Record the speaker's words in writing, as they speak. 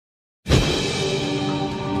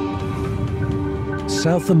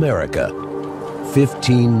South America,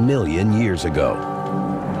 15 million years ago.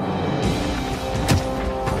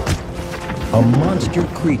 A monster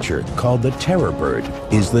creature called the terror bird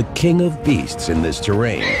is the king of beasts in this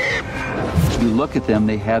terrain. You look at them,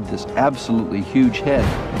 they had this absolutely huge head.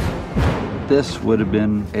 This would have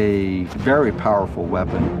been a very powerful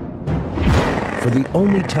weapon. For the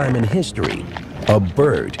only time in history, a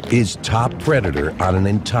bird is top predator on an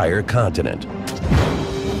entire continent.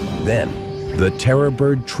 Then, the terror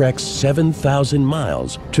bird treks 7,000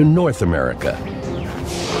 miles to North America.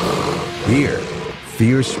 Here,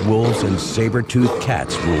 fierce wolves and saber-toothed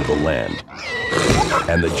cats rule the land.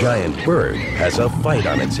 And the giant bird has a fight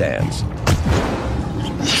on its hands.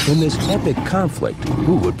 In this epic conflict,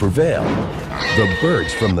 who would prevail? The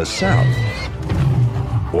birds from the south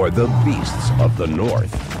or the beasts of the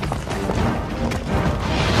north?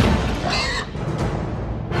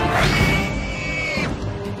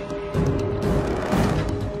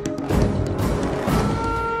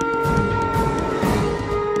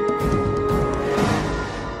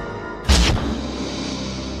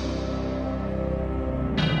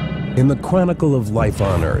 In the chronicle of life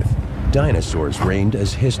on Earth, dinosaurs reigned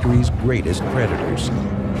as history's greatest predators.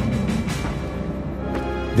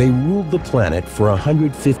 They ruled the planet for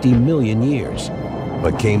 150 million years,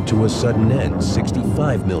 but came to a sudden end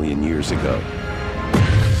 65 million years ago.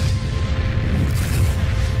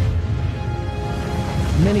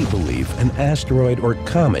 Many believe an asteroid or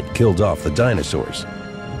comet killed off the dinosaurs.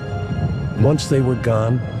 Once they were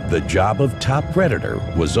gone, the job of top predator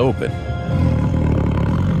was open.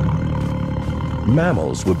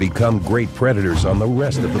 Mammals would become great predators on the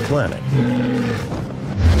rest of the planet.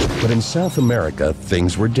 But in South America,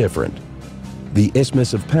 things were different. The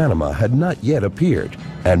Isthmus of Panama had not yet appeared,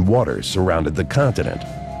 and waters surrounded the continent.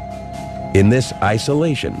 In this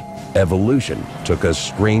isolation, evolution took a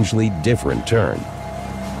strangely different turn.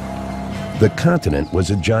 The continent was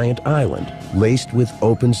a giant island, laced with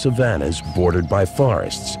open savannas bordered by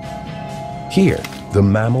forests. Here, the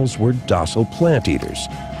mammals were docile plant eaters,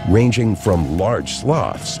 ranging from large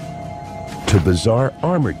sloths to bizarre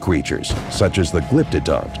armored creatures such as the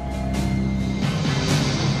glyptodont.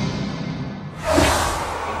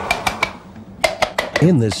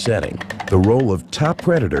 In this setting, the role of top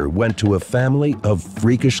predator went to a family of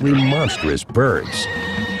freakishly monstrous birds.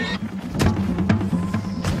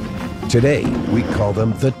 Today, we call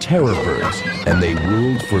them the terror birds, and they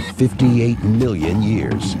ruled for 58 million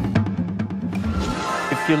years.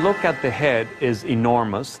 If you look at the head, is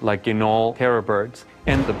enormous, like in all terror birds,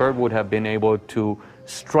 and the bird would have been able to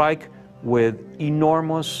strike with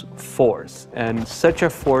enormous force, and such a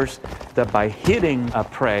force that by hitting a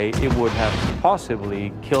prey, it would have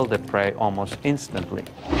possibly killed the prey almost instantly.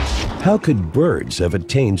 How could birds have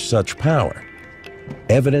attained such power?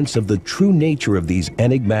 Evidence of the true nature of these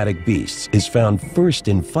enigmatic beasts is found first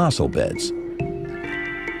in fossil beds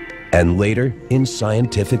and later in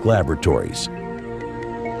scientific laboratories.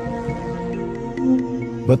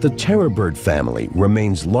 But the terror bird family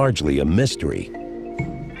remains largely a mystery.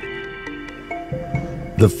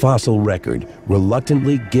 The fossil record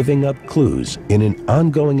reluctantly giving up clues in an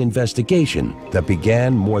ongoing investigation that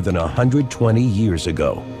began more than 120 years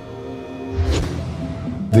ago.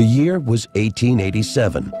 The year was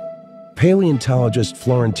 1887. Paleontologist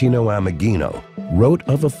Florentino Ameghino wrote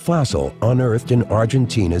of a fossil unearthed in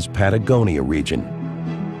Argentina's Patagonia region.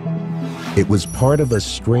 It was part of a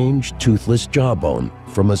strange toothless jawbone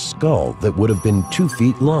from a skull that would have been 2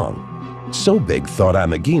 feet long. So big, thought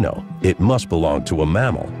Ameghino, it must belong to a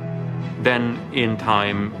mammal. Then, in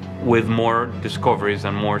time, with more discoveries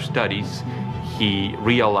and more studies, he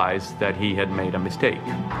realized that he had made a mistake.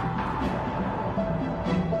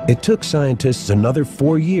 It took scientists another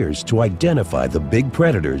 4 years to identify the big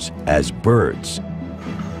predators as birds.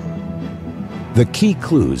 The key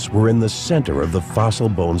clues were in the center of the fossil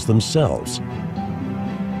bones themselves.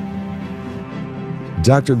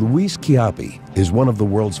 Dr. Luis Chiappi is one of the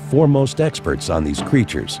world's foremost experts on these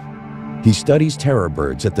creatures. He studies terror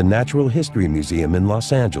birds at the Natural History Museum in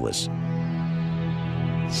Los Angeles.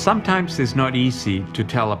 Sometimes it's not easy to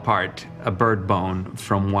tell apart a bird bone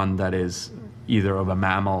from one that is either of a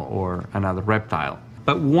mammal or another reptile.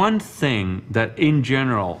 But one thing that in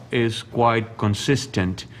general is quite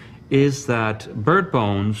consistent is that bird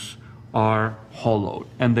bones are hollowed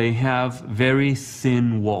and they have very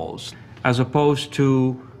thin walls, as opposed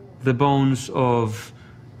to the bones of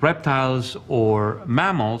reptiles or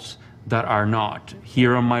mammals that are not.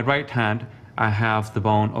 Here on my right hand, I have the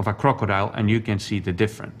bone of a crocodile, and you can see the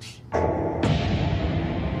difference.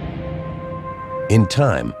 In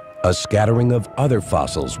time, a scattering of other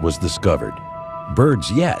fossils was discovered.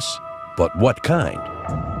 Birds, yes, but what kind?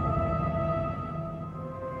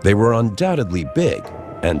 They were undoubtedly big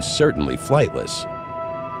and certainly flightless.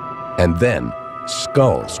 And then,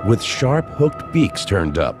 skulls with sharp hooked beaks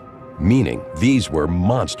turned up, meaning these were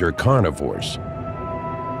monster carnivores.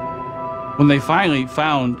 When they finally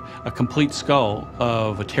found a complete skull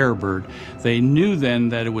of a terror bird, they knew then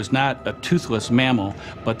that it was not a toothless mammal,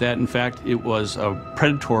 but that in fact it was a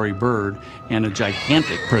predatory bird, and a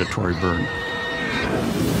gigantic predatory bird.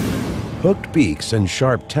 Hooked beaks and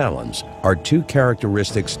sharp talons are two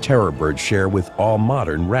characteristics terror birds share with all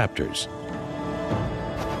modern raptors.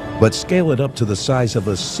 But scale it up to the size of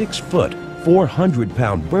a 6-foot,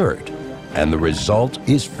 400-pound bird, and the result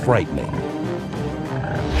is frightening.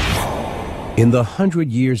 In the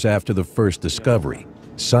 100 years after the first discovery,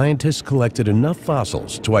 scientists collected enough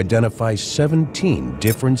fossils to identify 17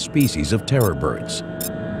 different species of terror birds.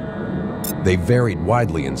 They varied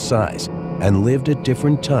widely in size and lived at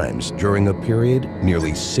different times during a period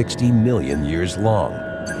nearly 60 million years long.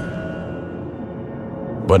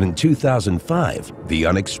 But in 2005, the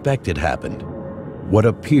unexpected happened. What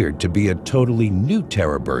appeared to be a totally new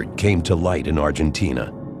terror bird came to light in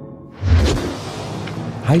Argentina.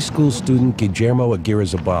 High school student Guillermo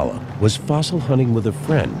Aguirre-Zabala was fossil hunting with a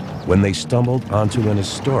friend when they stumbled onto an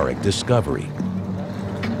historic discovery.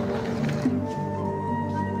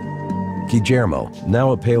 Guillermo,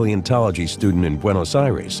 now a paleontology student in Buenos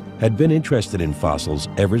Aires, had been interested in fossils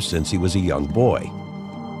ever since he was a young boy.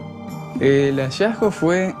 The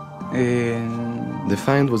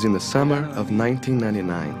find was in the summer of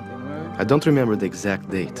 1999. I don't remember the exact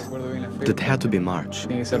date, but it had to be March.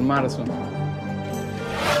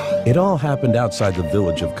 It all happened outside the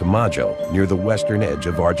village of Camacho, near the western edge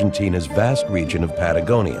of Argentina's vast region of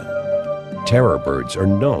Patagonia. Terror birds are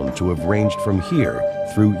known to have ranged from here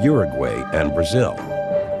through Uruguay and Brazil.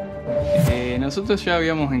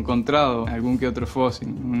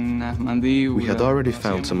 We had already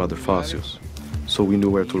found some other fossils, so we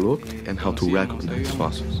knew where to look and how to recognize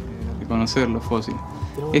fossils.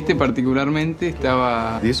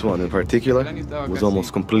 This one in particular was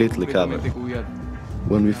almost completely covered.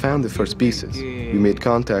 When we found the first pieces, we made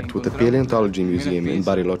contact with the Paleontology Museum in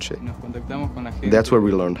Bariloche. That's where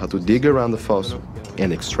we learned how to dig around the fossil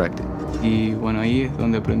and extract it.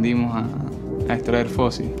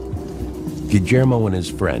 Guillermo and his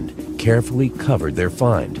friend carefully covered their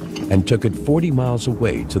find and took it 40 miles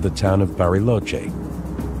away to the town of Bariloche.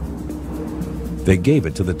 They gave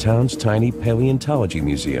it to the town's tiny paleontology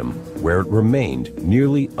museum, where it remained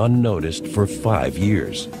nearly unnoticed for 5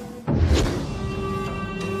 years.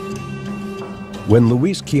 When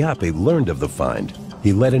Luis Chiappe learned of the find,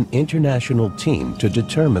 he led an international team to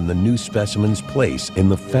determine the new specimen's place in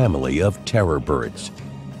the family of terror birds.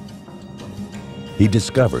 He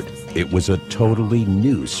discovered it was a totally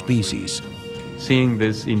new species. Seeing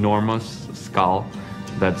this enormous skull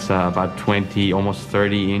that's about 20, almost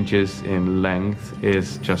 30 inches in length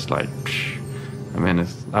is just like, psh. I mean,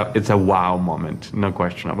 it's a wow moment, no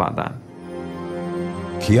question about that.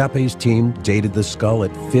 Chiappe's team dated the skull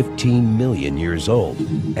at 15 million years old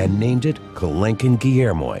and named it Kelenken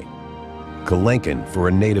Guillermo. Kelenken for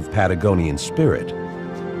a native Patagonian spirit,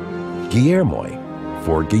 Guillermo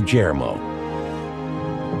for Guillermo.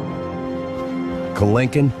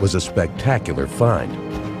 Kelenken was a spectacular find.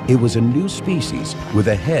 It was a new species with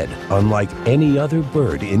a head unlike any other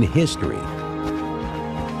bird in history.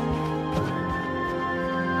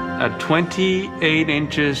 At 28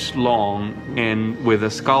 inches long and with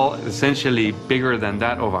a skull essentially bigger than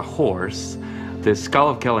that of a horse, the skull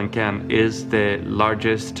of Kelenken is the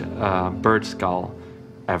largest bird skull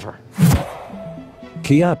ever.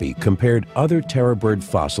 Chiappe compared other terror bird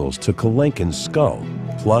fossils to Kelenken's skull,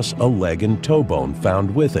 plus a leg and toe bone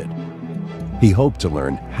found with it. He hoped to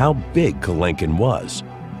learn how big Kelenken was,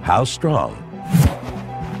 how strong,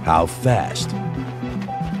 how fast.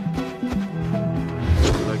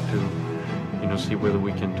 See whether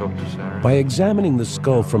we can talk to Sarah. By examining the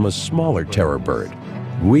skull from a smaller terror bird,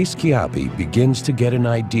 Luis Chiappe begins to get an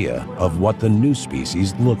idea of what the new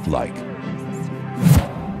species looked like.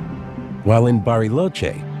 While in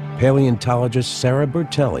Bariloche, paleontologist Sarah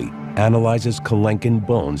Bertelli analyzes Kelenken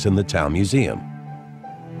bones in the town museum.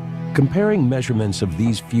 Comparing measurements of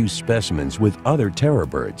these few specimens with other terror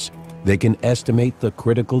birds, they can estimate the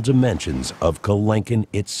critical dimensions of Kelenken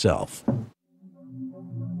itself.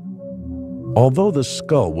 Although the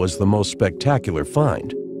skull was the most spectacular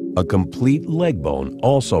find, a complete leg bone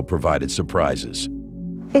also provided surprises.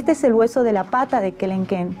 Este es el hueso de la pata de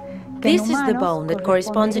Kelenken. This is the bone that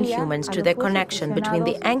corresponds in humans to the connection between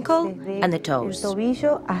the ankle and the toes.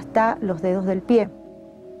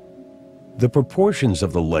 The proportions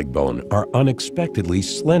of the leg bone are unexpectedly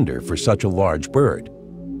slender for such a large bird.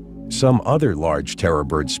 Some other large terror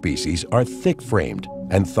bird species are thick-framed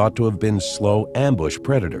and thought to have been slow ambush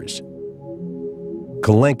predators.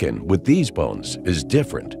 Kelenken, with these bones, is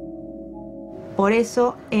different. In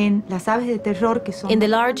the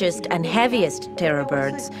largest and heaviest terror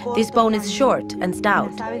birds, this bone is short and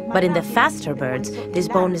stout, but in the faster birds, this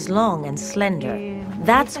bone is long and slender.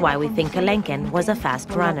 That's why we think Kelenken was a fast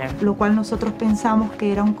runner.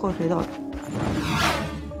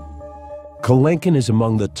 Kelenken is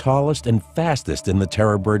among the tallest and fastest in the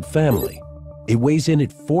terror bird family. It weighs in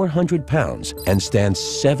at 400 pounds and stands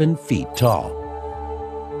 7 feet tall.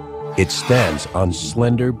 It stands on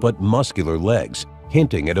slender but muscular legs,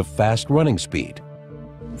 hinting at a fast running speed.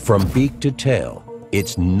 From beak to tail,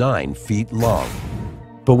 it's 9 feet long.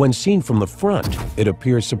 But when seen from the front, it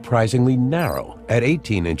appears surprisingly narrow at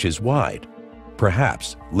 18 inches wide,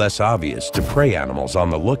 perhaps less obvious to prey animals on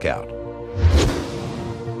the lookout.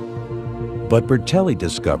 But Bertelli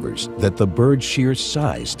discovers that the bird's sheer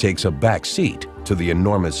size takes a back seat to the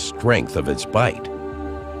enormous strength of its bite.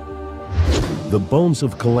 The bones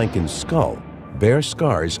of Kelenken's skull bear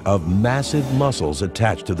scars of massive muscles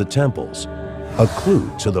attached to the temples, a clue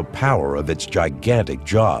to the power of its gigantic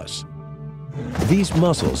jaws. These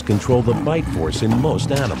muscles control the bite force in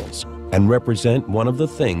most animals and represent one of the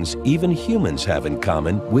things even humans have in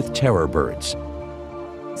common with terror birds.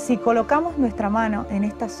 If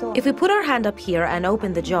we put our hand up here and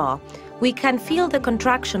open the jaw, we can feel the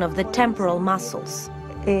contraction of the temporal muscles.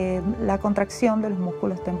 La contracción de los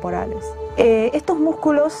músculos temporales. Estos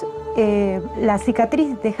músculos, la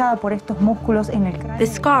cicatriz dejada por estos músculos en el cráneo. The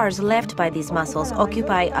scars left by these muscles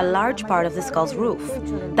occupy a large part of the skull's roof.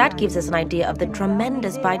 That gives us an idea of the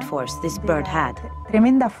tremendous bite force this bird had.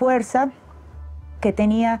 Tremenda fuerza que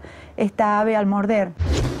tenía esta ave al morder.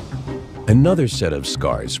 Another set of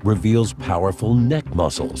scars reveals powerful neck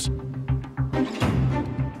muscles.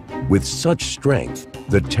 With such strength,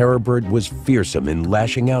 the terror bird was fearsome in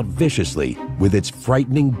lashing out viciously with its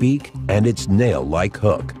frightening beak and its nail-like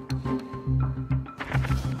hook.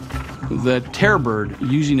 The terror bird,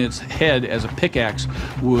 using its head as a pickaxe,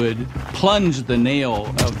 would plunge the nail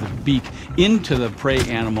of the beak into the prey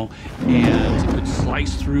animal, and it would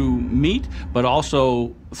slice through meat, but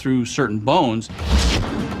also through certain bones.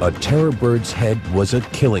 A terror bird's head was a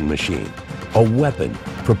killing machine, a weapon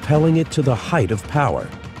propelling it to the height of power,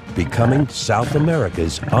 becoming South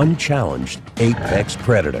America's unchallenged apex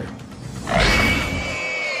predator.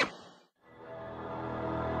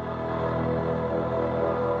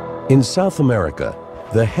 In South America,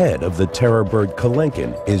 the head of the terror bird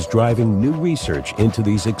Kelenken is driving new research into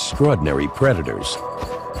these extraordinary predators.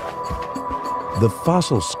 The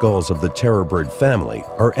fossil skulls of the terror bird family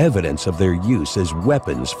are evidence of their use as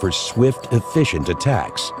weapons for swift, efficient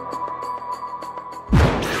attacks.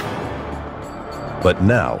 But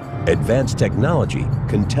now, advanced technology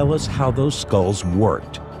can tell us how those skulls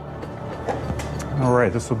worked. All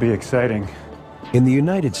right, this will be exciting. In the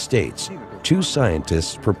United States, 2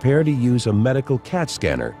 scientists prepare to use a medical CAT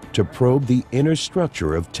scanner to probe the inner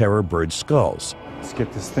structure of terror bird skulls. Let's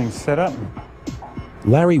get this thing set up.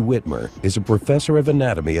 Larry Whitmer is a professor of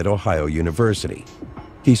anatomy at Ohio University.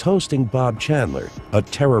 He's hosting Bob Chandler, a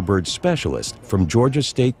terror bird specialist from Georgia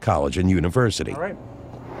State College and University. All right.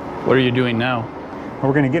 What are you doing now? Well,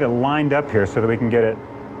 we're going to get it lined up here so that we can get it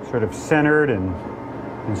sort of centered and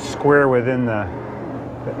square within the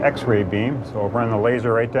X-ray beam. So we'll run the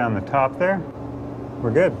laser right down the top there. We're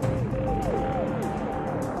good.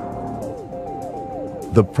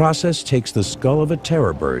 The process takes the skull of a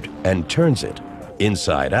terror bird and turns it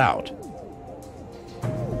inside out.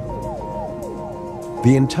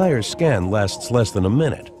 The entire scan lasts less than a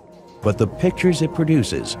minute, but the pictures it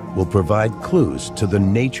produces will provide clues to the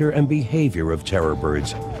nature and behavior of terror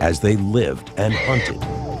birds as they lived and hunted.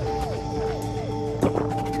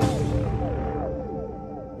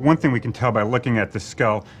 One thing we can tell by looking at the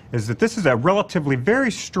skull is that this is a relatively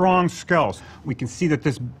very strong skull. We can see that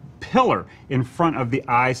this pillar in front of the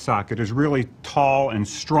eye socket is really tall and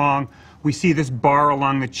strong. We see this bar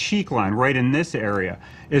along the cheek line right in this area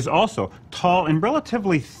is also tall and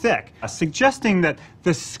relatively thick, suggesting that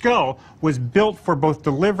the skull was built for both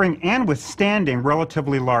delivering and withstanding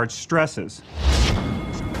relatively large stresses.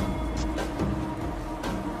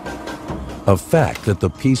 A fact that the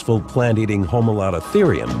peaceful plant-eating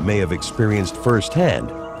Homolototherium may have experienced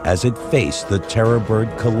firsthand as it faced the terror bird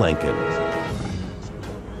Kelenken.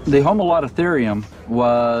 The Homolototherium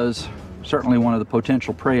was certainly one of the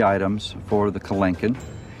potential prey items for the Kelenken.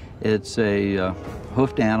 It's a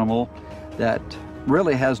hoofed animal that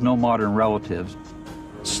really has no modern relatives.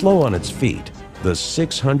 Slow on its feet, the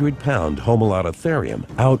 600-pound Homolototherium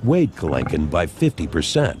outweighed Kelenken by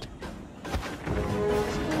 50%.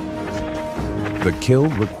 The kill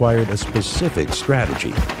required a specific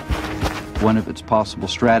strategy. One of its possible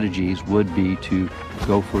strategies would be to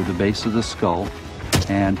go for the base of the skull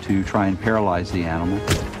and to try and paralyze the animal.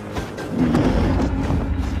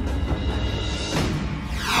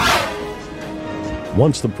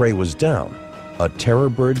 Once the prey was down, a terror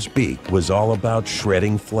bird's beak was all about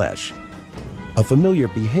shredding flesh, a familiar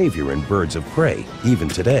behavior in birds of prey even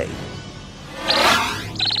today.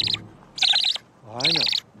 I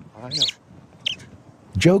know.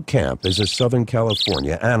 Joe Camp is a Southern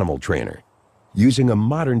California animal trainer. Using a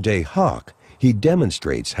modern-day hawk, he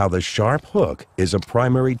demonstrates how the sharp hook is a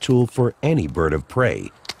primary tool for any bird of prey,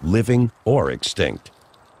 living or extinct.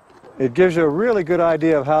 It gives you a really good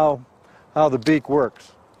idea of how the beak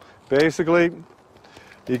works. Basically,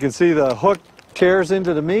 you can see the hook tears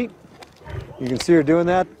into the meat. You can see her doing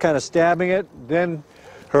that, kind of stabbing it. Then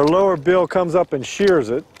her lower bill comes up and shears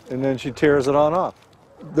it, and then she tears it on off.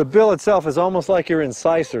 The bill itself is almost like your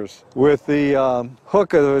incisors, with the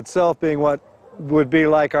hook of itself being what would be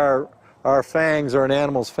like our fangs or an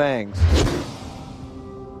animal's fangs.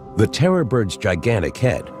 The terror bird's gigantic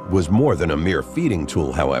head was more than a mere feeding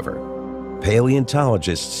tool, however.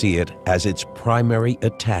 Paleontologists see it as its primary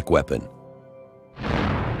attack weapon.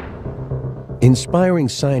 Inspiring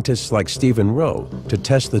scientists like Stephen Rowe to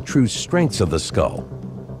test the true strengths of the skull.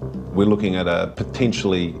 We're looking at a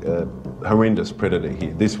potentially horrendous predator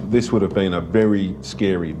here. This would have been a very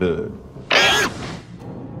scary bird.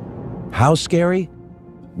 How scary?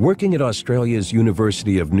 Working at Australia's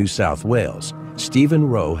University of New South Wales, Stephen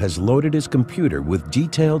Rowe has loaded his computer with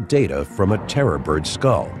detailed data from a terror bird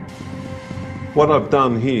skull. What I've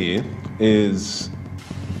done here is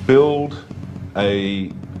build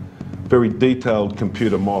a very detailed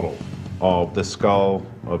computer model of the skull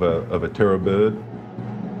of a terror bird.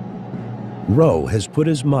 Rowe has put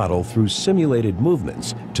his model through simulated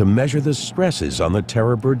movements to measure the stresses on the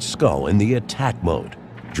terror bird's skull in the attack mode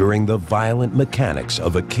during the violent mechanics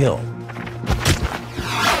of a kill.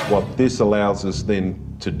 What this allows us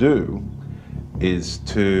then to do is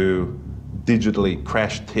to digitally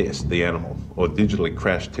crash test the animal, or digitally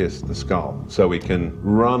crash test the skull. So we can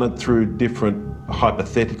run it through different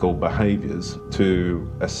hypothetical behaviors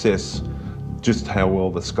to assess just how well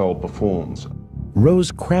the skull performs.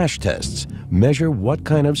 Rowe's crash tests measure what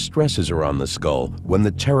kind of stresses are on the skull when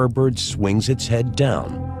the terror bird swings its head down,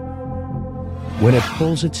 when it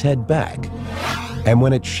pulls its head back, and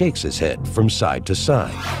when it shakes its head from side to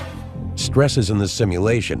side. Stresses in the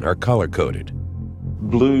simulation are color-coded.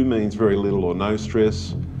 Blue means very little or no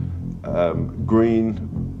stress. Green,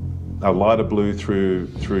 a lighter blue through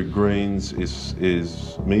greens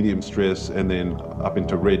is medium stress, and then up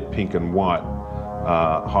into red, pink and white,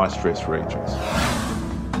 high stress regions.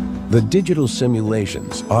 The digital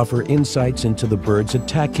simulations offer insights into the bird's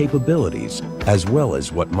attack capabilities, as well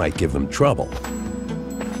as what might give them trouble.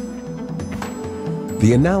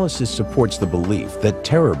 The analysis supports the belief that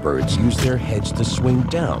terror birds use their heads to swing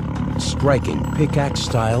down, striking pickaxe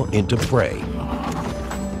style into prey.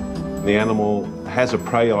 The animal has a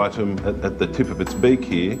prey item at the tip of its beak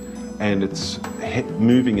here, and it's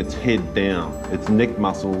moving its head down. Its neck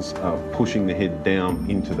muscles are pushing the head down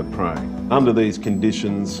into the prey. Under these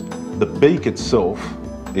conditions, the beak itself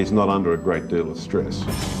is not under a great deal of stress.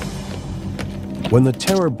 When the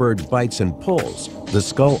terror bird bites and pulls, the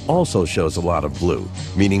skull also shows a lot of blue,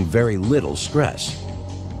 meaning very little stress.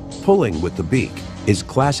 Pulling with the beak is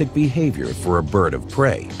classic behavior for a bird of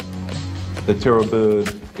prey. The terror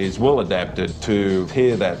bird is well adapted to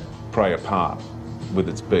tear that prey apart with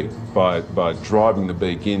its beak by driving the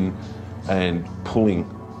beak in and pulling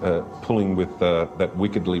with that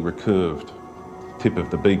wickedly recurved tip of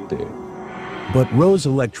the beak there. But Rowe's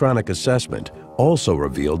electronic assessment also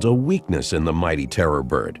revealed a weakness in the mighty terror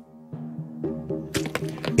bird.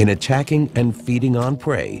 In attacking and feeding on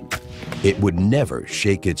prey, it would never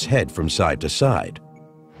shake its head from side to side.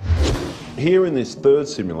 Here in this third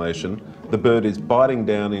simulation, the bird is biting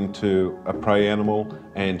down into a prey animal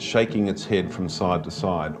and shaking its head from side to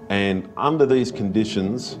side. And under these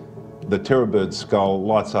conditions, the terror bird's skull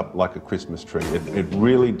lights up like a Christmas tree. It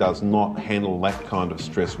really does not handle that kind of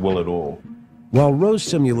stress well at all. While Rowe's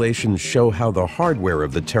simulations show how the hardware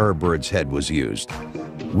of the terror bird's head was used,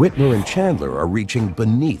 Whitmer and Chandler are reaching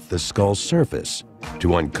beneath the skull's surface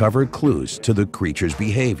to uncover clues to the creature's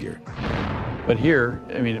behavior. But here,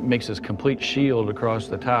 I mean, it makes this complete shield across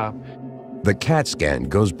the top. The CAT scan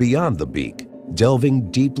goes beyond the beak, delving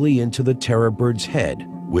deeply into the terror bird's head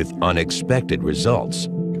with unexpected results.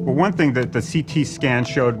 Well, one thing that the CT scan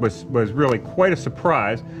showed was really quite a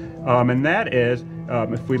surprise, and that is,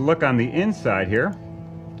 if we look on the inside here,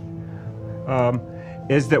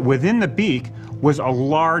 is that within the beak was a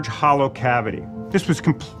large hollow cavity. This was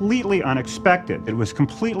completely unexpected. It was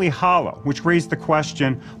completely hollow, which raised the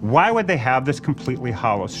question, why would they have this completely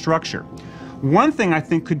hollow structure? One thing I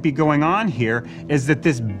think could be going on here is that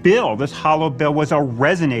this bill, this hollow bill, was a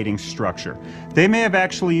resonating structure. They may have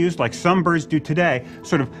actually used, like some birds do today,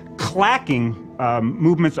 sort of clacking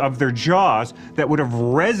movements of their jaws that would have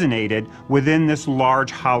resonated within this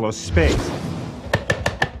large hollow space.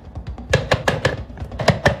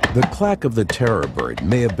 The clack of the terror bird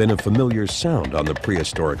may have been a familiar sound on the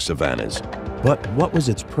prehistoric savannas, but what was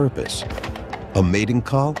its purpose? A mating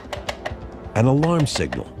call? An alarm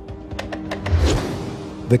signal?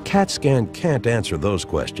 The CAT scan can't answer those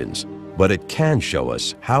questions, but it can show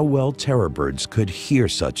us how well terror birds could hear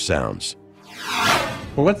such sounds.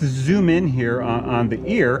 Well, let's zoom in here on the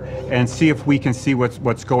ear and see if we can see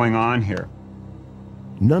what's going on here.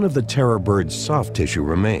 None of the terror bird's soft tissue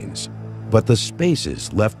remains, but the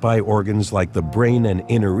spaces left by organs like the brain and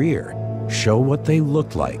inner ear show what they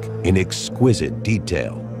look like in exquisite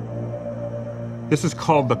detail. This is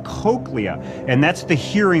called the cochlea, and that's the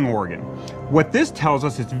hearing organ. What this tells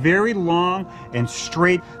us, it's very long and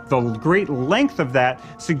straight. The great length of that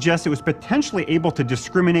suggests it was potentially able to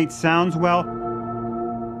discriminate sounds well.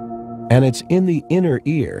 And it's in the inner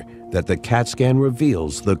ear that the CAT scan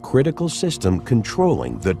reveals the critical system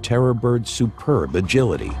controlling the terror bird's superb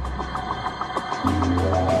agility.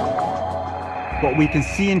 What we can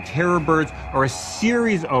see in terror birds are a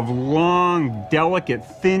series of long, delicate,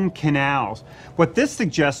 thin canals. What this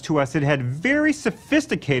suggests to us, it had very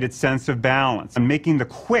sophisticated sense of balance and making the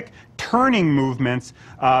quick turning movements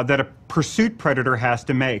that a pursuit predator has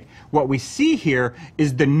to make. What we see here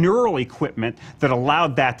is the neural equipment that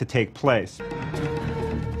allowed that to take place.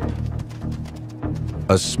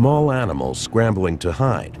 A small animal scrambling to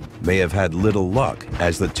hide may have had little luck,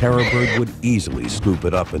 as the terror bird would easily scoop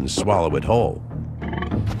it up and swallow it whole.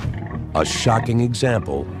 A shocking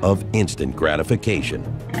example of instant gratification.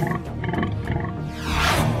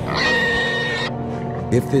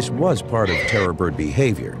 If this was part of terror bird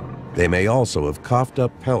behavior, they may also have coughed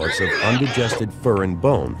up pellets of undigested fur and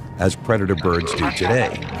bone, as predator birds do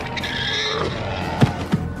today.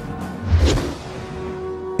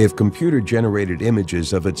 If computer-generated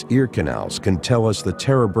images of its ear canals can tell us the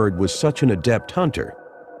terror bird was such an adept hunter,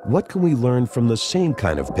 what can we learn from the same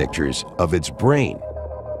kind of pictures of its brain?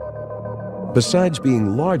 Besides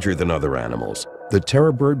being larger than other animals, the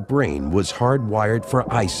terror bird brain was hardwired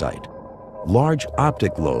for eyesight. Large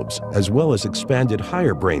optic lobes, as well as expanded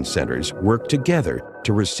higher brain centers, work together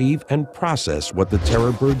to receive and process what the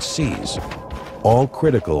terror bird sees, all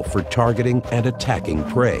critical for targeting and attacking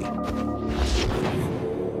prey.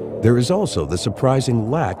 There is also the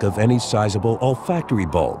surprising lack of any sizable olfactory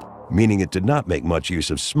bulb, meaning it did not make much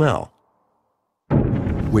use of smell,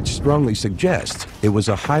 which strongly suggests it was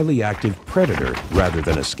a highly active predator rather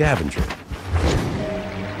than a scavenger.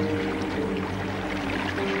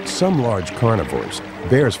 Some large carnivores,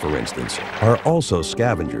 bears for instance, are also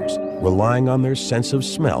scavengers, relying on their sense of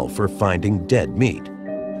smell for finding dead meat.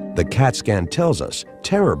 The CAT scan tells us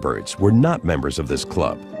terror birds were not members of this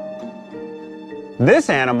club.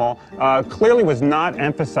 This animal clearly was not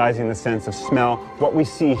emphasizing the sense of smell. What we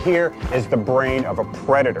see here is the brain of a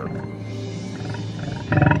predator.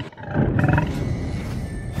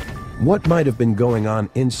 What might have been going on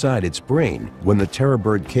inside its brain when the terror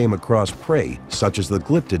bird came across prey such as the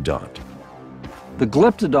glyptodont? The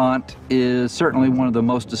glyptodont is certainly one of the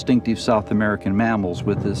most distinctive South American mammals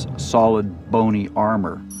with this solid bony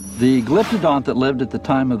armor. The glyptodont that lived at the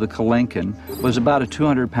time of the Kelenken was about a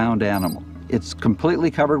 200-pound animal. It's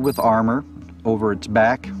completely covered with armor over its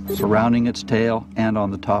back, surrounding its tail, and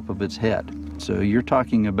on the top of its head. So you're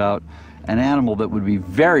talking about an animal that would be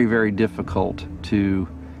very, very difficult to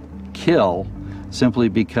kill simply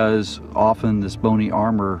because often this bony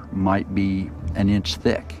armor might be an inch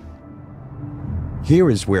thick. Here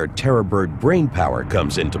is where terror bird brain power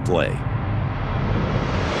comes into play.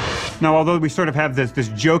 Now, although we sort of have this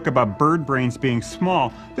joke about bird brains being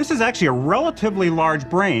small, this is actually a relatively large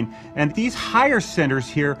brain, and these higher centers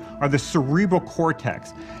here are the cerebral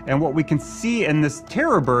cortex. And what we can see in this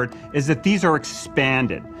terror bird is that these are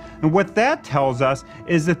expanded. And what that tells us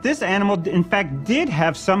is that this animal, in fact, did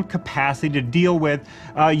have some capacity to deal with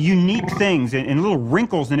unique things and little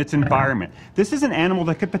wrinkles in its environment. This is an animal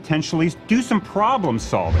that could potentially do some problem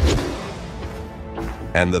solving.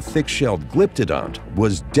 And the thick-shelled glyptodont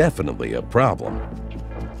was definitely a problem.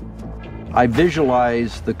 I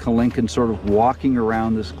visualize the Kelenken sort of walking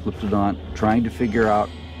around this glyptodont, trying to figure out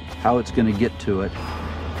how it's going to get to it,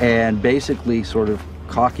 and basically sort of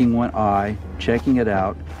cocking one eye, checking it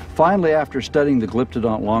out. Finally, after studying the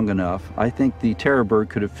glyptodont long enough, I think the terror bird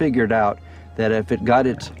could have figured out that if it got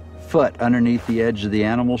its foot underneath the edge of the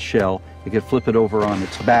animal's shell, it could flip it over on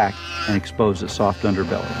its back and expose its soft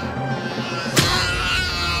underbelly.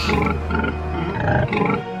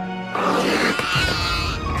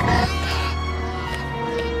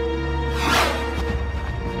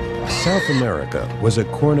 South America was a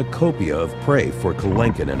cornucopia of prey for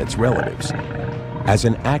Kelenken and its relatives. As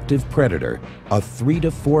an active predator, a 300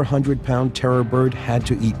 to 400 pound terror bird had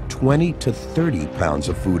to eat 20 to 30 pounds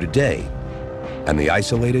of food a day, and the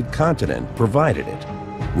isolated continent provided it,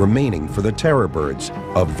 remaining for the terror birds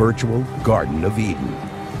a virtual Garden of Eden.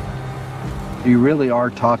 You really are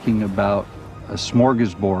talking about a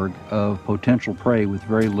smorgasbord of potential prey with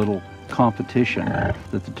very little competition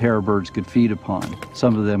that the terror birds could feed upon,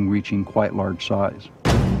 some of them reaching quite large size.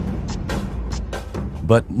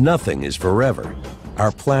 But nothing is forever.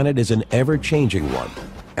 Our planet is an ever-changing one,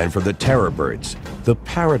 and for the terror birds, the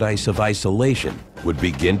paradise of isolation would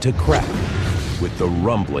begin to crack with the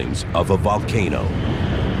rumblings of a volcano.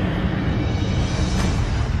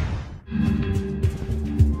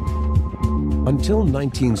 Until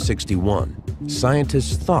 1961,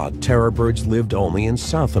 scientists thought terror birds lived only in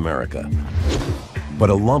South America.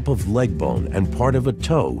 But a lump of leg bone and part of a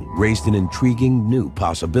toe raised an intriguing new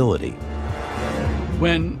possibility.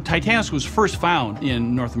 When Titanus was first found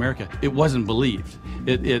in North America, it wasn't believed.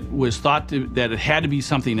 It was thought that it had to be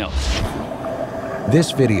something else.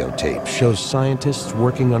 This videotape shows scientists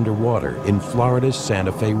working underwater in Florida's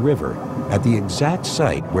Santa Fe River at the exact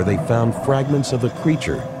site where they found fragments of a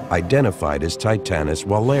creature identified as Titanus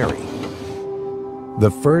walleri,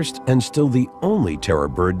 the first and still the only terror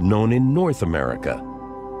bird known in North America.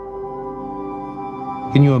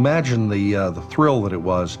 Can you imagine the thrill that it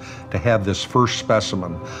was to have this first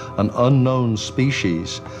specimen, an unknown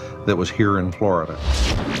species that was here in Florida?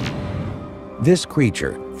 This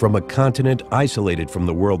creature, from a continent isolated from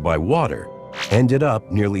the world by water, ended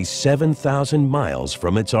up nearly 7,000 miles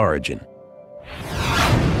from its origin.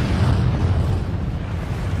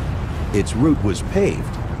 Its route was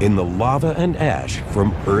paved in the lava and ash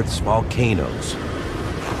from Earth's volcanoes.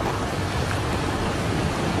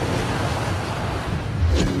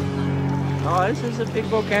 Oh, this is a big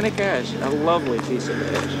volcanic ash, a lovely piece of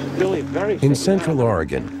ash. Really very In Central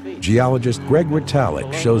Oregon, geologist Greg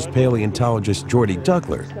Ritalik shows paleontologist Jordy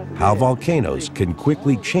Duckler how volcanoes can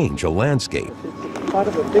quickly change a landscape. Part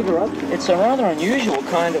of a big eruption. It's a rather unusual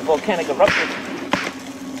kind of volcanic eruption.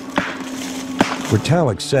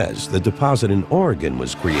 Ritalik says the deposit in Oregon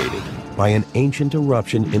was created by an ancient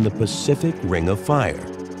eruption in the Pacific Ring of Fire,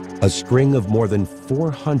 a string of more than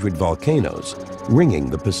 400 volcanoes ringing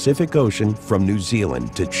the Pacific Ocean from New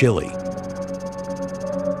Zealand to Chile.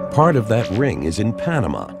 Part of that ring is in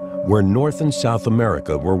Panama, where North and South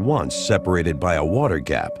America were once separated by a water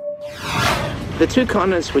gap. The two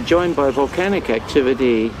continents were joined by volcanic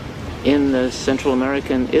activity in the Central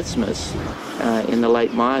American Isthmus in the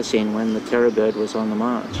late Miocene when the terror bird was on the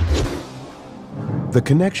march. The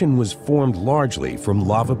connection was formed largely from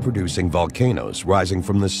lava-producing volcanoes rising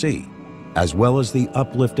from the sea, as well as the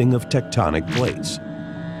uplifting of tectonic plates.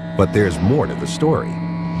 But there's more to the story.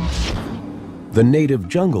 The native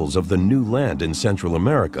jungles of the new land in Central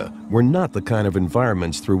America were not the kind of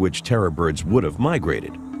environments through which terror birds would have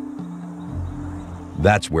migrated.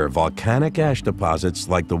 That's where volcanic ash deposits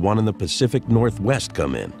like the one in the Pacific Northwest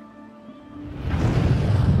come in.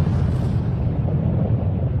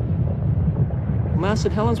 Mount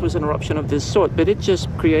St. Helens was an eruption of this sort, but it just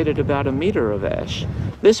created about a meter of ash.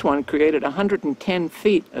 This one created 110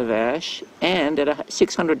 feet of ash, and at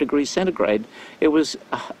 600 degrees centigrade, it was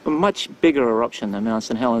a much bigger eruption than Mount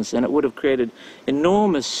St. Helens, and it would have created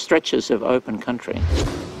enormous stretches of open country.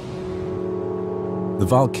 The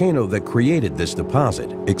volcano that created this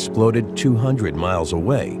deposit exploded 200 miles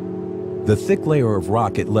away. The thick layer of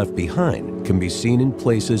rock it left behind can be seen in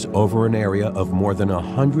places over an area of more than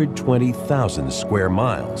 120,000 square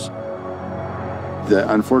miles. The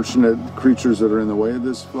unfortunate creatures that are in the way of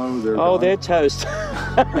this flow, they're gone. They're toast.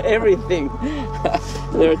 Everything.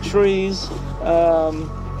 There are trees,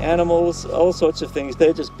 animals, all sorts of things.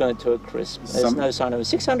 They're just burnt to a crisp. There's no sign of it.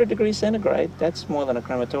 600 degrees centigrade, that's more than a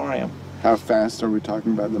crematorium. How fast are we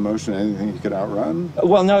talking about in the motion? Anything you could outrun?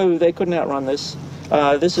 Well, no, they couldn't outrun this.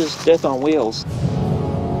 This is death on wheels.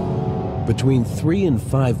 Between 3 and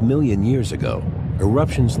 5 million years ago,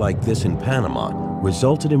 eruptions like this in Panama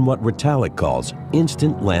resulted in what Ritalik calls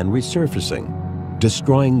instant land resurfacing,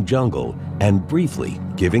 destroying jungle and briefly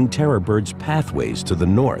giving terror birds pathways to the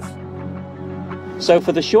north. So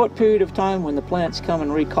for the short period of time when the plants come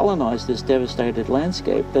and recolonize this devastated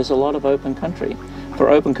landscape, there's a lot of open country for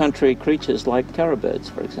open country creatures like terror birds,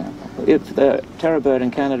 for example. If the terror bird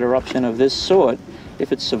encountered eruption of this sort,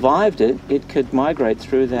 if it survived it, it could migrate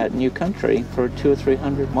through that new country for 200 or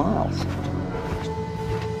 300 miles.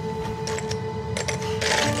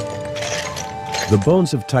 The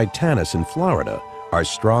bones of Titanus in Florida are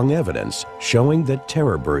strong evidence showing that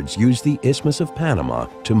terror birds use the Isthmus of Panama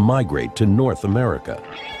to migrate to North America.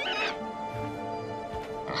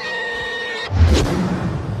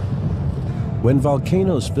 When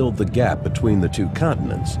volcanoes filled the gap between the two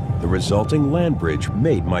continents, the resulting land bridge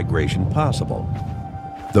made migration possible.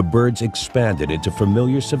 The birds expanded into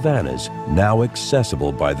familiar savannas, now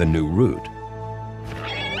accessible by the new route.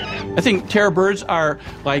 I think terror birds are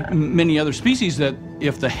like many other species that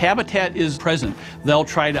if the habitat is present, they'll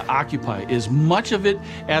try to occupy as much of it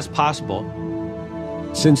as possible.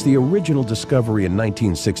 Since the original discovery in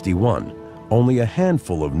 1961, only a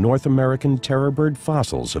handful of North American terror bird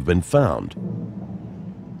fossils have been found.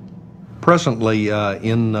 Presently,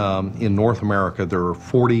 in North America, there are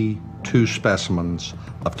 42 specimens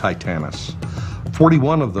of Titanus.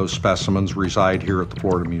 41 of those specimens reside here at the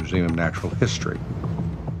Florida Museum of Natural History.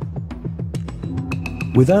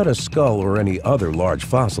 Without a skull or any other large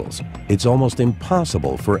fossils, it's almost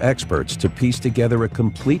impossible for experts to piece together a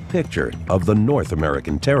complete picture of the North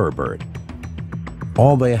American terror bird.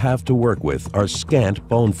 All they have to work with are scant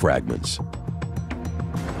bone fragments.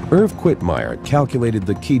 Irv Quittmeyer calculated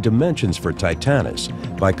the key dimensions for Titanus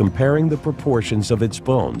by comparing the proportions of its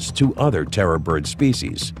bones to other terror bird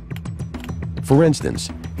species. For instance,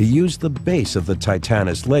 he used the base of the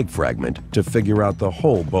Titanus leg fragment to figure out the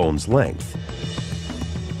whole bone's length.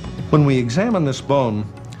 When we examine this bone,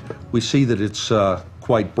 we see that it's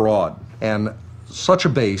quite broad, and such a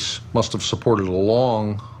base must have supported a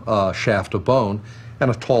long shaft of bone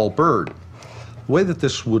and a tall bird. The way that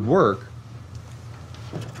this would work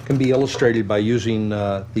can be illustrated by using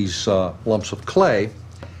these lumps of clay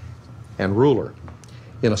and ruler.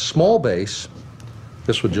 In a small base,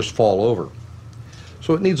 this would just fall over.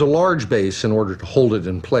 So it needs a large base in order to hold it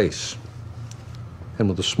in place, and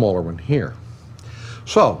with a smaller one here.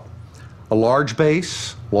 So, a large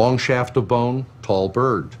base, long shaft of bone, tall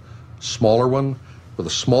bird. Smaller one with a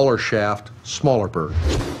smaller shaft, smaller bird.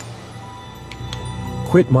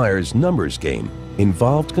 Quittmeyer's numbers game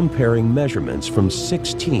involved comparing measurements from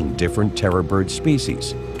 16 different terror bird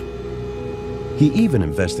species. He even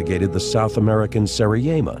investigated the South American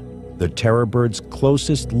Seriema, the terror bird's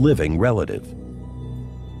closest living relative.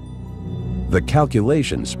 The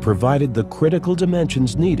calculations provided the critical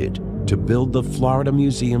dimensions needed to build the Florida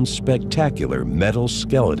Museum's spectacular metal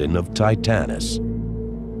skeleton of Titanus.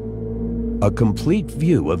 A complete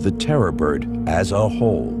view of the terror bird as a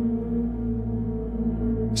whole.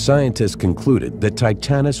 Scientists concluded that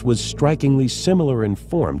Titanus was strikingly similar in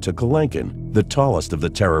form to Kelenken, the tallest of the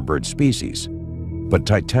terror bird species. But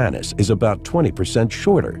Titanus is about 20%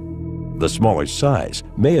 shorter. The smaller size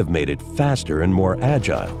may have made it faster and more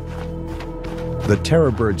agile. The terror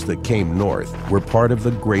birds that came north were part of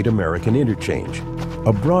the Great American Interchange,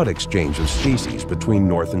 a broad exchange of species between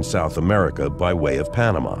North and South America by way of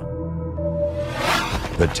Panama.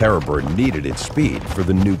 The terror bird needed its speed for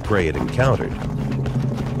the new prey it encountered.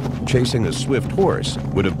 Chasing a swift horse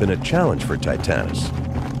would have been a challenge for Titanus.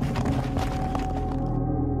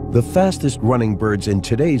 The fastest running birds in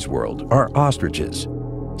today's world are ostriches.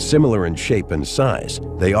 Similar in shape and size,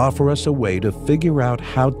 they offer us a way to figure out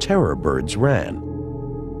how terror birds ran.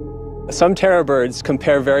 Some terror birds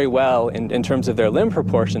compare very well in terms of their limb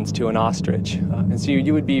proportions to an ostrich. And so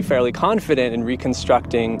you would be fairly confident in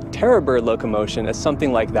reconstructing terror bird locomotion as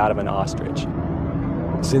something like that of an ostrich.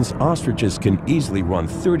 Since ostriches can easily run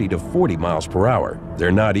 30 to 40 miles per hour,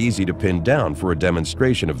 they're not easy to pin down for a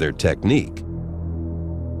demonstration of their technique.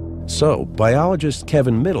 So, biologist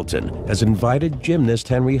Kevin Middleton has invited gymnast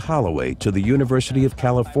Henry Holloway to the University of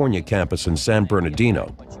California campus in San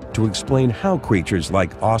Bernardino to explain how creatures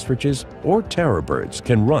like ostriches or terror birds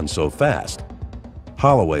can run so fast.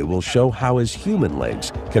 Holloway will show how his human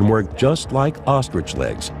legs can work just like ostrich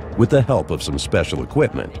legs with the help of some special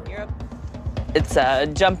equipment. It's a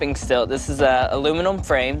jumping stilt. This is an aluminum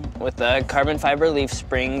frame with a carbon fiber leaf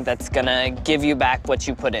spring that's gonna give you back what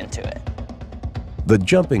you put into it. The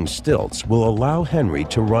jumping stilts will allow Henry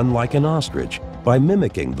to run like an ostrich by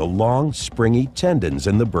mimicking the long, springy tendons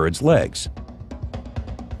in the bird's legs.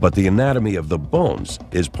 But the anatomy of the bones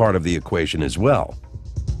is part of the equation as well.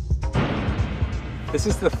 This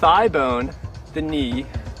is the thigh bone, the knee,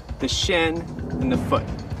 the shin, and the foot.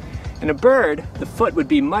 In a bird, the foot would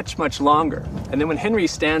be much, much longer. And then when Henry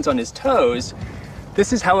stands on his toes,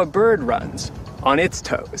 this is how a bird runs, on its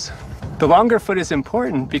toes. The longer foot is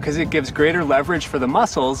important because it gives greater leverage for the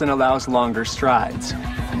muscles and allows longer strides.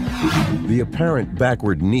 The apparent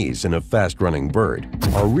backward knees in a fast-running bird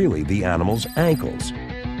are really the animal's ankles.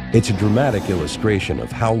 It's a dramatic illustration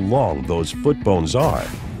of how long those foot bones are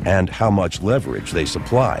and how much leverage they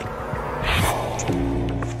supply.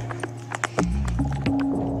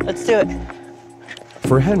 Let's do it.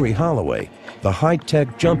 For Henry Holloway, the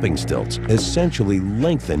high-tech jumping stilts essentially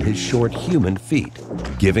lengthen his short human feet,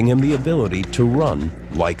 giving him the ability to run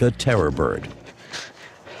like a terror bird.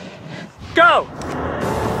 Go!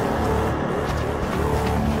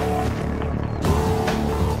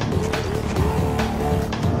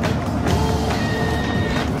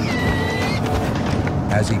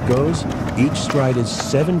 As he goes, each stride is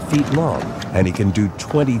 7 feet long, and he can do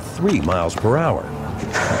 23 miles per hour.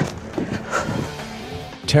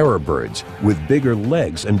 Terror birds, with bigger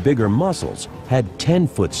legs and bigger muscles, had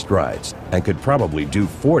 10-foot strides and could probably do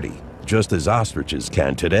 40, just as ostriches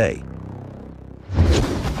can today.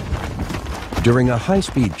 During a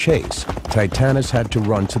high-speed chase, Titanus had to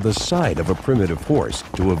run to the side of a primitive horse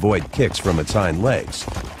to avoid kicks from its hind legs.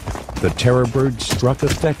 The terror bird struck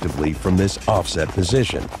effectively from this offset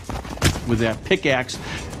position. With that pickaxe,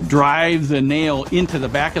 drive the nail into the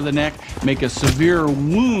back of the neck, make a severe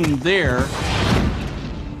wound there,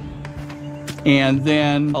 and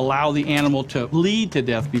then allow the animal to bleed to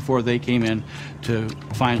death before they came in to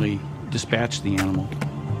finally dispatch the animal.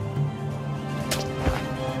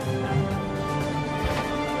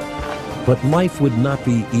 But life would not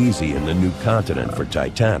be easy in the new continent for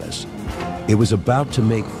Titanus. It was about to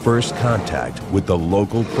make first contact with the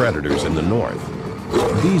local predators in the north.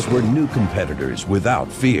 These were new competitors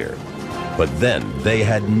without fear, but then they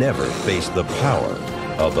had never faced the power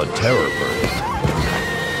of a terror bird.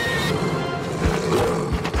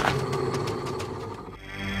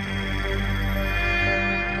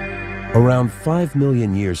 Around 5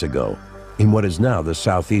 million years ago, in what is now the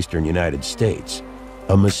southeastern United States,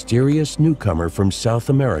 a mysterious newcomer from South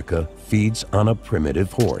America feeds on a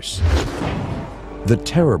primitive horse. The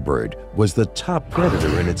terror bird was the top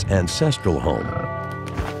predator in its ancestral home.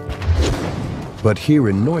 But here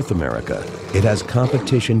in North America, it has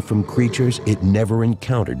competition from creatures it never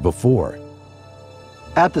encountered before.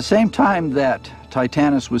 At the same time that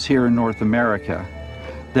Titanus was here in North America,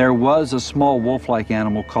 there was a small wolf-like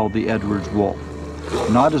animal called the Edwards wolf.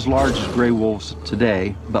 Not as large as gray wolves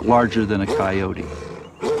today, but larger than a coyote.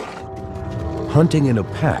 Hunting in a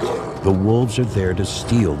pack, the wolves are there to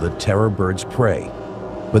steal the terror bird's prey.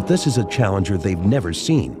 But this is a challenger they've never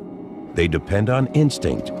seen. They depend on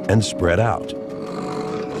instinct and spread out.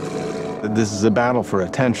 This is a battle for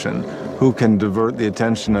attention. Who can divert the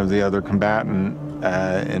attention of the other combatant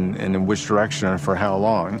and in which direction and for how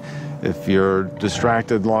long? If you're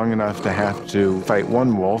distracted long enough to have to fight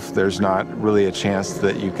one wolf, there's not really a chance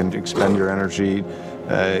that you can expend your energy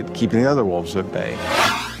keeping the other wolves at bay.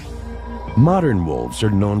 Modern wolves are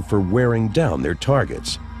known for wearing down their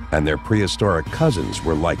targets, and their prehistoric cousins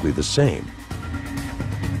were likely the same.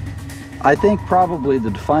 I think probably the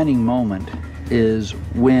defining moment is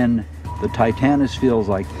when the Titanus feels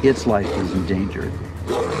like its life is endangered.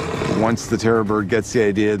 Once the terror bird gets the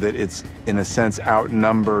idea that it's, in a sense,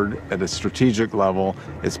 outnumbered at a strategic level,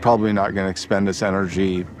 it's probably not going to expend its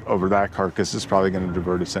energy over that carcass. It's probably going to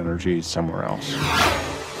divert its energy somewhere else.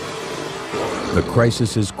 The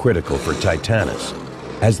crisis is critical for Titanus.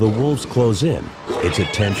 As the wolves close in, its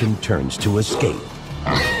attention turns to escape.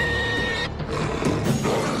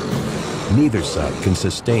 Neither side can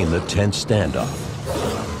sustain the tense standoff,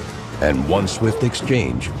 and one swift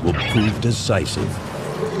exchange will prove decisive.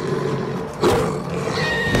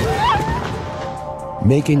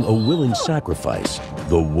 Making a willing sacrifice,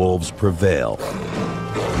 the wolves prevail.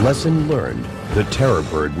 Lesson learned, the terror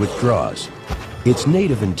bird withdraws. Its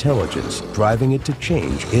native intelligence driving it to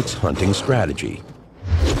change its hunting strategy.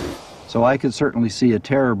 So I could certainly see a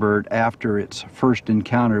terror bird after its first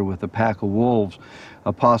encounter with a pack of wolves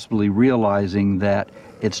possibly realizing that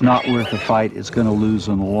it's not worth the fight, it's going to lose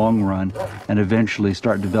in the long run, and eventually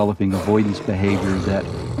start developing avoidance behavior that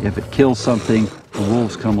if it kills something, the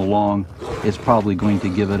wolves come along, it's probably going to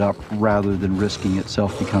give it up rather than risking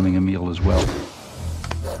itself becoming a meal as well.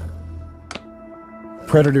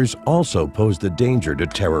 Predators also posed a danger to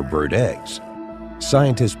terror bird eggs.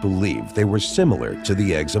 Scientists believe they were similar to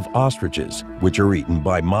the eggs of ostriches, which are eaten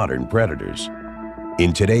by modern predators.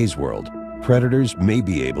 In today's world, predators may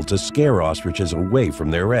be able to scare ostriches away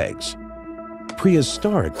from their eggs.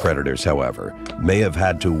 Prehistoric predators, however, may have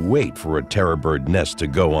had to wait for a terror bird nest to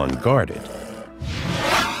go unguarded.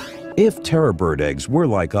 If terror bird eggs were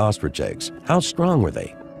like ostrich eggs, how strong were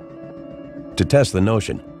they? To test the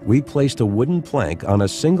notion, we placed a wooden plank on a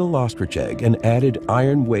single ostrich egg and added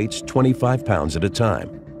iron weights 25 pounds at a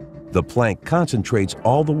time. The plank concentrates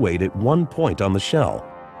all the weight at one point on the shell.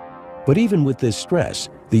 But even with this stress,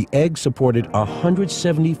 the egg supported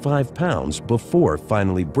 175 pounds before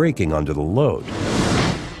finally breaking under the load.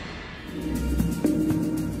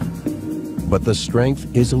 But the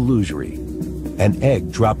strength is illusory. An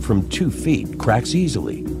egg dropped from 2 feet cracks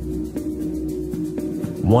easily.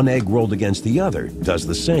 One egg rolled against the other does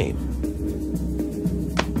the same.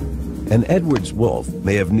 An Edwards wolf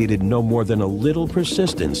may have needed no more than a little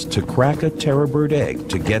persistence to crack a terror bird egg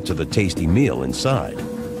to get to the tasty meal inside.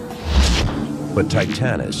 But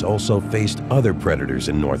Titanus also faced other predators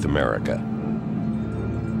in North America.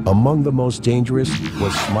 Among the most dangerous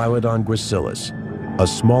was Smilodon gracilis, a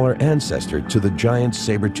smaller ancestor to the giant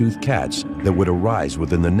saber-toothed cats that would arise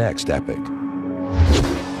within the next epoch.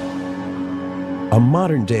 A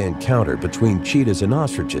modern-day encounter between cheetahs and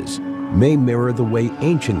ostriches may mirror the way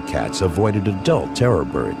ancient cats avoided adult terror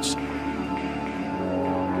birds.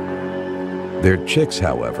 Their chicks,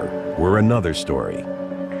 however, were another story.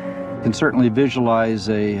 You can certainly visualize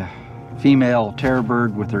a female terror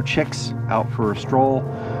bird with her chicks out for a stroll.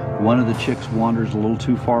 One of the chicks wanders a little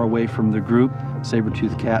too far away from the group.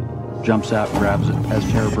 Saber-toothed cat jumps out, grabs it as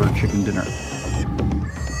terror bird chicken dinner.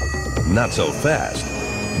 Not so fast.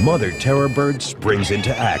 Mother terror bird springs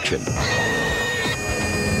into action.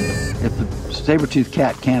 If the saber-toothed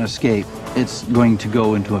cat can't escape, it's going to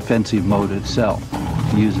go into offensive mode itself,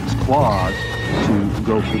 use its claws to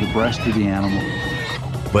go for the breast of the animal.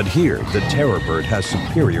 But here, the terror bird has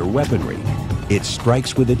superior weaponry. It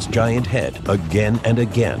strikes with its giant head again and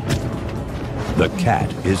again. The cat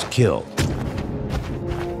is killed.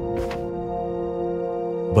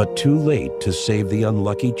 But too late to save the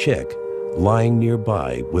unlucky chick, lying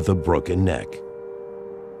nearby with a broken neck.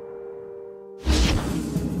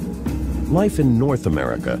 Life in North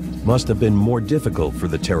America must have been more difficult for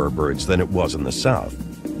the terror birds than it was in the South.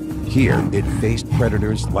 Here, it faced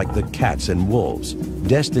predators like the cats and wolves,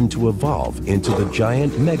 destined to evolve into the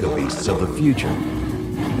giant megabeasts of the future.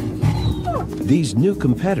 These new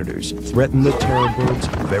competitors threaten the terror bird's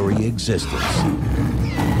very existence.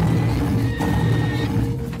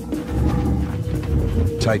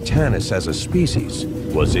 Titanus as a species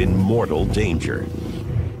was in mortal danger.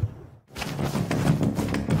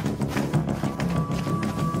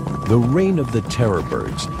 The reign of the terror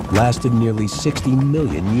birds lasted nearly 60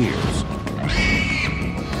 million years.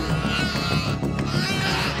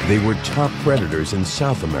 They were top predators in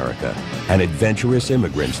South America and adventurous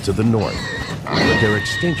immigrants to the north. But their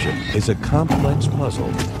extinction is a complex puzzle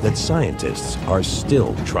that scientists are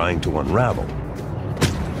still trying to unravel.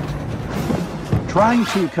 Trying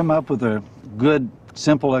to come up with a good,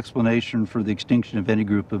 simple explanation for the extinction of any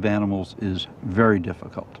group of animals is very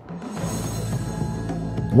difficult.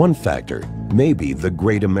 One factor may be the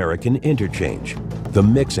Great American Interchange, the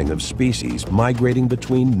mixing of species migrating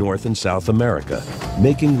between North and South America,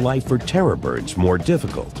 making life for terror birds more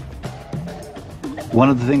difficult. One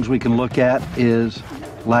of the things we can look at is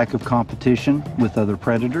lack of competition with other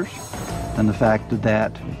predators, and the fact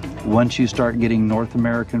that once you start getting North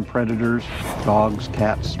American predators, dogs,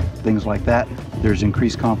 cats, things like that, there's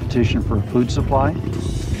increased competition for a food supply.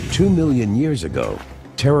 2 million years ago,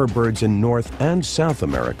 terror birds in North and South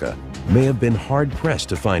America may have been hard-pressed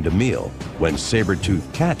to find a meal when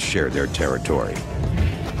saber-toothed cats shared their territory.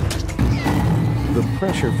 The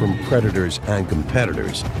pressure from predators and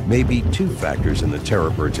competitors may be two factors in the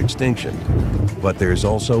terror bird's extinction, but there's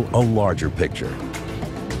also a larger picture.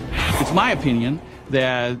 It's my opinion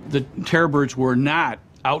that the terror birds were not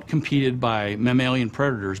outcompeted by mammalian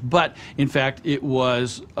predators, but in fact it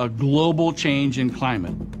was a global change in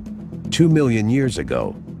climate. 2 million years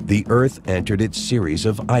ago, the Earth entered its series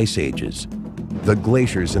of ice ages. The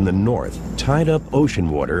glaciers in the north tied up ocean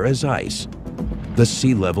water as ice. The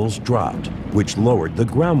sea levels dropped, which lowered the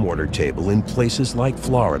groundwater table in places like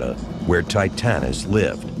Florida, where Titanus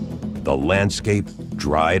lived. The landscape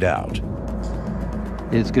dried out.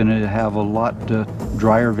 It's going to have a lot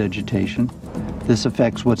drier vegetation. This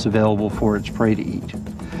affects what's available for its prey to eat.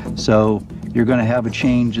 So you're going to have a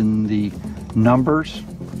change in the numbers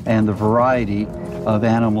and the variety of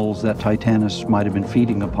animals that Titanus might have been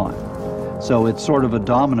feeding upon. So it's sort of a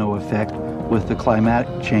domino effect with the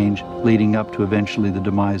climatic change leading up to eventually the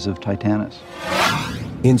demise of Titanus.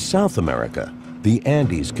 In South America, the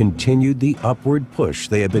Andes continued the upward push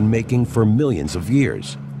they had been making for millions of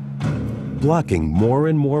years. blocking more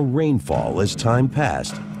and more rainfall as time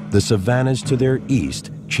passed, the savannas to their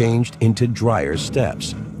east changed into drier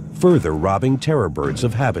steppes, further robbing terror birds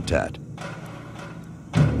of habitat.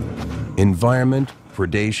 Environment,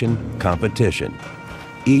 predation, competition.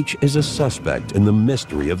 Each is a suspect in the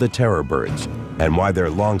mystery of the terror birds and why their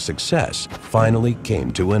long success finally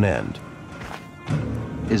came to an end.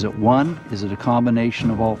 Is it one? Is it a combination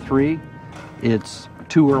of all three? It's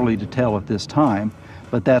too early to tell at this time,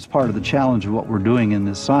 but that's part of the challenge of what we're doing in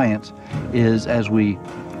this science, is as we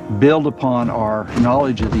build upon our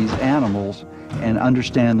knowledge of these animals and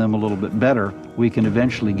understand them a little bit better, we can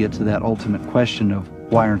eventually get to that ultimate question of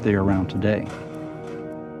why aren't they around today?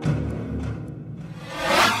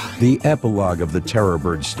 The epilogue of the terror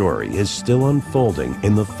bird story is still unfolding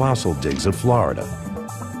in the fossil digs of Florida.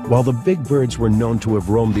 While the big birds were known to have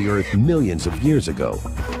roamed the earth millions of years ago,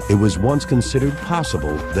 it was once considered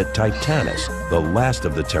possible that Titanus, the last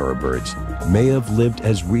of the terror birds, may have lived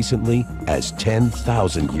as recently as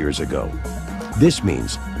 10,000 years ago. This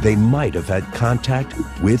means they might have had contact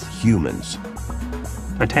with humans.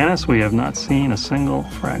 Titanus, we have not seen a single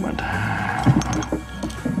fragment.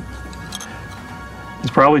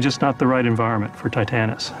 It's probably just not the right environment for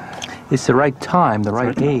Titanus. It's the right time, the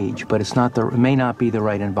right age, but it's not it may not be the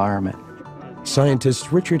right environment.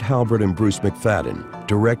 Scientists Richard Halbert and Bruce McFadden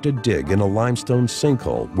direct a dig in a limestone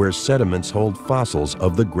sinkhole where sediments hold fossils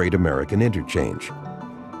of the Great American Interchange.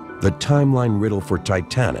 The timeline riddle for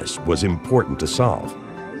Titanus was important to solve.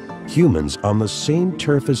 Humans on the same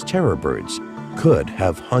turf as terror birds could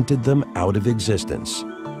have hunted them out of existence.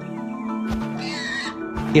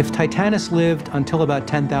 If Titanus lived until about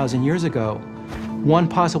 10,000 years ago, one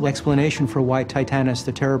possible explanation for why Titanus,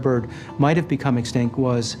 the terror bird, might have become extinct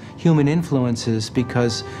was human influences,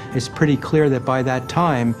 because it's pretty clear that by that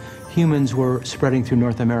time, humans were spreading through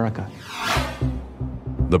North America.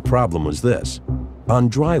 The problem was this. On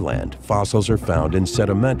dry land, fossils are found in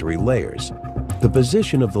sedimentary layers. The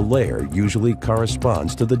position of the layer usually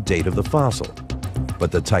corresponds to the date of the fossil.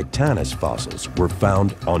 But the Titanus fossils were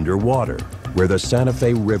found underwater, where the Santa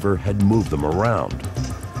Fe River had moved them around.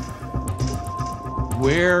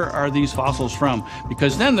 Where are these fossils from?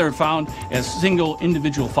 Because then they're found as single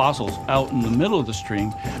individual fossils out in the middle of the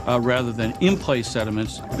stream rather than in-place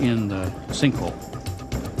sediments in the sinkhole.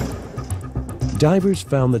 Divers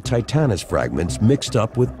found the Titanus fragments mixed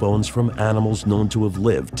up with bones from animals known to have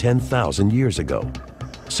lived 10,000 years ago.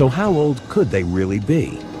 So how old could they really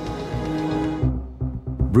be?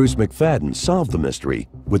 Bruce McFadden solved the mystery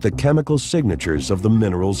with the chemical signatures of the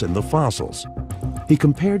minerals in the fossils. He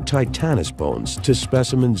compared Titanus bones to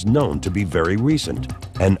specimens known to be very recent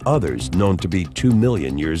and others known to be 2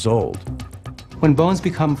 million years old. When bones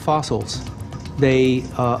become fossils, they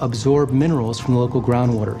absorb minerals from the local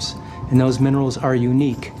groundwaters, and those minerals are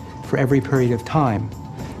unique for every period of time.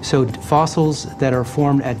 So fossils that are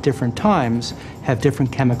formed at different times have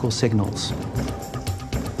different chemical signals.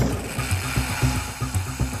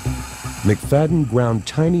 McFadden ground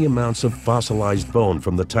tiny amounts of fossilized bone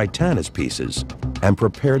from the Titanus pieces and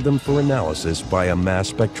prepared them for analysis by a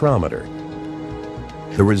mass spectrometer.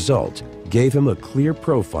 The result gave him a clear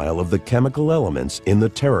profile of the chemical elements in the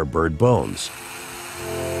terror bird bones.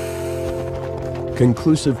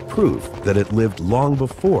 Conclusive proof that it lived long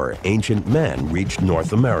before ancient man reached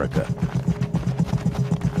North America.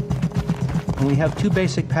 And we have two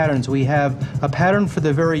basic patterns. We have a pattern for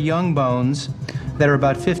the very young bones that are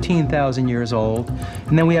about 15,000 years old.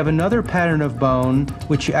 And then we have another pattern of bone,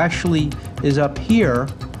 which actually is up here,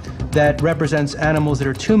 that represents animals that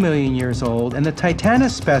are 2 million years old. And the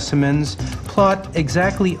Titanus specimens plot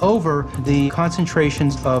exactly over the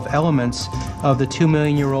concentrations of elements of the 2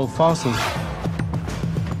 million-year-old fossils.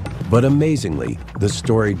 But amazingly, the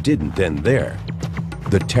story didn't end there.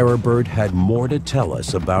 The terror bird had more to tell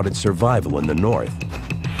us about its survival in the north.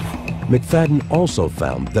 McFadden also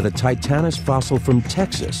found that a Titanus fossil from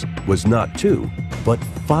Texas was not 2, but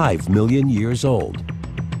 5 million years old.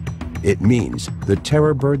 It means the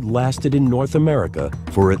terror bird lasted in North America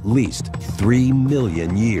for at least 3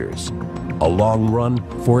 million years, a long run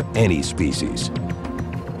for any species.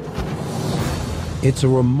 It's a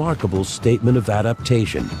remarkable statement of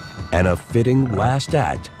adaptation and a fitting last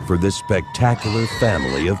act for this spectacular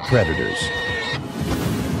family of predators.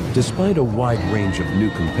 Despite a wide range of new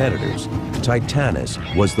competitors, Titanus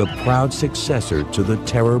was the proud successor to the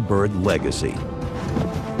terror bird legacy.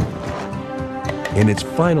 In its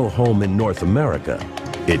final home in North America,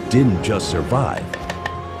 it didn't just survive,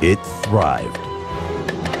 it thrived.